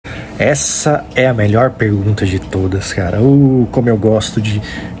Essa é a melhor pergunta de todas, cara. Como eu gosto de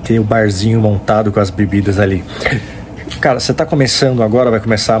ter o barzinho montado com as bebidas ali. Cara, você tá começando agora, vai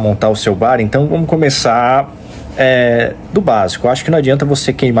começar a montar o seu bar, então vamos começar do básico. Eu acho que não adianta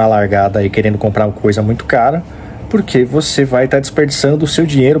você queimar a largada aí querendo comprar uma coisa muito cara, porque você vai estar desperdiçando o seu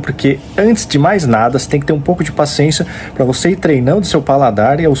dinheiro, porque antes de mais nada, você tem que ter um pouco de paciência para você ir treinando o seu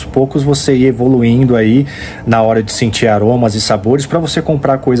paladar e aos poucos você ir evoluindo aí na hora de sentir aromas e sabores para você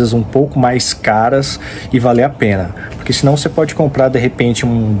comprar coisas um pouco mais caras e valer a pena. Porque senão você pode comprar de repente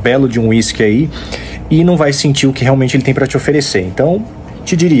um belo de um whisky aí e não vai sentir o que realmente ele tem para te oferecer. Então,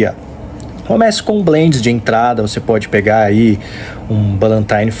 te diria, comece com blends de entrada. Você pode pegar aí um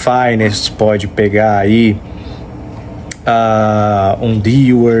Ballantine Finest, pode pegar aí um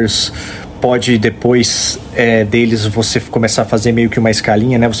Dewar's, pode depois deles você começar a fazer meio que uma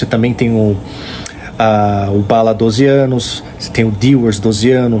escalinha, né? Você também tem o Bala 12 anos, você tem o Dewar's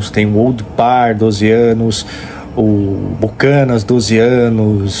 12 anos, tem o Old Par 12 anos, o Buchanas 12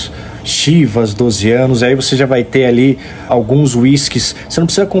 anos, Chivas 12 anos, aí você já vai ter ali alguns whiskies. Você não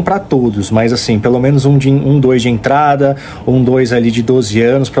precisa comprar todos, mas assim, pelo menos dois de entrada, dois ali de 12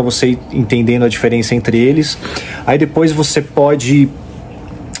 anos, para você ir entendendo a diferença entre eles. Aí depois você pode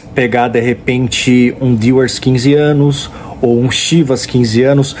pegar de repente um Dewar's 15 anos ou um Chivas 15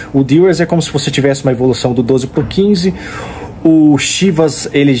 anos. O Dewar's é como se você tivesse uma evolução do 12 para o 15. O Chivas,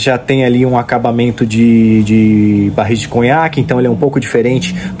 ele já tem ali um acabamento de barris de conhaque, então ele é um pouco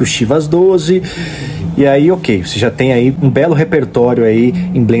diferente do Chivas 12. E aí, ok, você já tem aí um belo repertório aí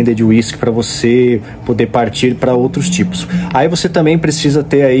em blended whisky para você poder partir para outros tipos. Aí você também precisa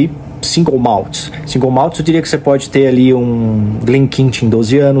ter aí single malts. Single malts, eu diria que você pode ter ali um Glencairn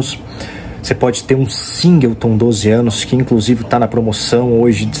 12 anos. Você pode ter um Singleton 12 anos, que inclusive está na promoção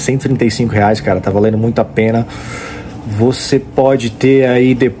hoje de R$135, cara, tá valendo muito a pena. Você pode ter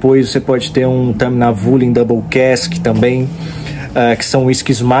aí depois, você pode ter um Tamnavulin Double Cask também, que são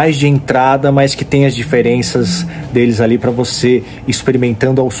whiskies mais de entrada, mas que tem as diferenças deles ali para você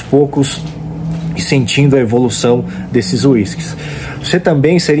experimentando aos poucos e sentindo a evolução desses whiskies. Você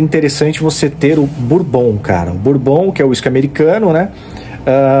também seria interessante você ter o Bourbon, cara. O Bourbon, que é o whisky americano, né?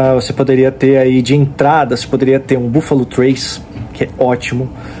 Você poderia ter aí de entrada, você poderia ter um Buffalo Trace, que é ótimo.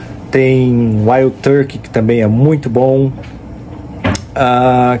 Tem Wild Turkey, que também é muito bom.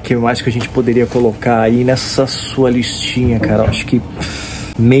 Que mais que a gente poderia colocar aí nessa sua listinha, cara? Eu acho que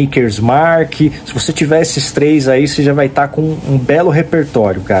Maker's Mark. Se você tiver esses três aí, você já vai estar com um belo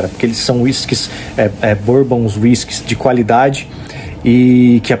repertório, cara. Porque eles são whiskies, bourbons, whiskies de qualidade.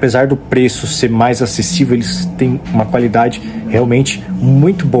 E que apesar do preço ser mais acessível, eles têm uma qualidade realmente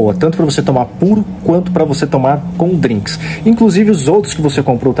muito boa, tanto para você tomar puro quanto para você tomar com drinks. Inclusive os outros que você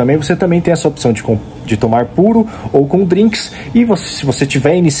comprou também, você também tem essa opção de tomar puro ou com drinks. E se você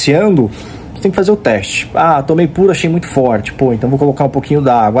estiver iniciando, você tem que fazer o teste. Tomei puro, achei muito forte, então vou colocar um pouquinho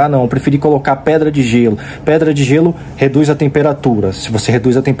d'água. Não, preferi colocar pedra de gelo. Pedra de gelo reduz a temperatura. Se você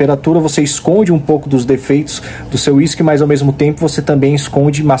reduz a temperatura, você esconde um pouco dos defeitos do seu whisky, mas ao mesmo tempo você também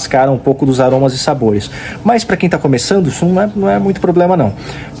esconde e mascara um pouco dos aromas e sabores. Mas para quem está começando, isso não é muito problema não,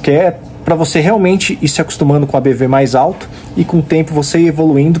 porque é para você realmente ir se acostumando com a ABV mais alto e com o tempo você ir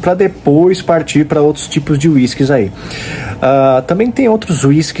evoluindo para depois partir para outros tipos de whiskies aí. Também tem outros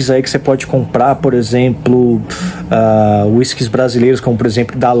whiskies aí que você pode comprar, por exemplo, whiskies brasileiros, como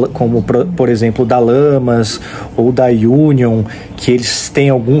por exemplo da Lamas ou da Union, que eles têm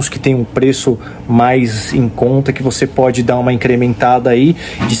alguns que tem um preço mais em conta, que você pode dar uma incrementada aí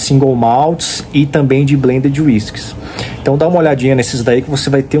de single malts e também de blended whiskies. Então dá uma olhadinha nesses daí que você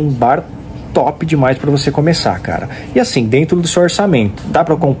vai ter um bar top demais para você começar, cara. E assim, dentro do seu orçamento, dá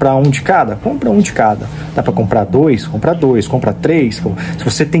para comprar um de cada? Compra um de cada. Dá para comprar dois? Compra dois. Compra três. Se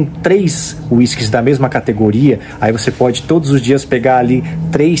você tem 3 whiskies da mesma categoria, aí você pode todos os dias pegar ali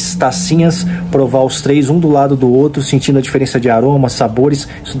 3 tacinhas, provar os 3 um do lado do outro, sentindo a diferença de aromas, sabores.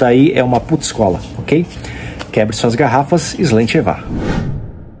 Isso daí é uma puta escola, ok? Quebre suas garrafas e Slant Evar.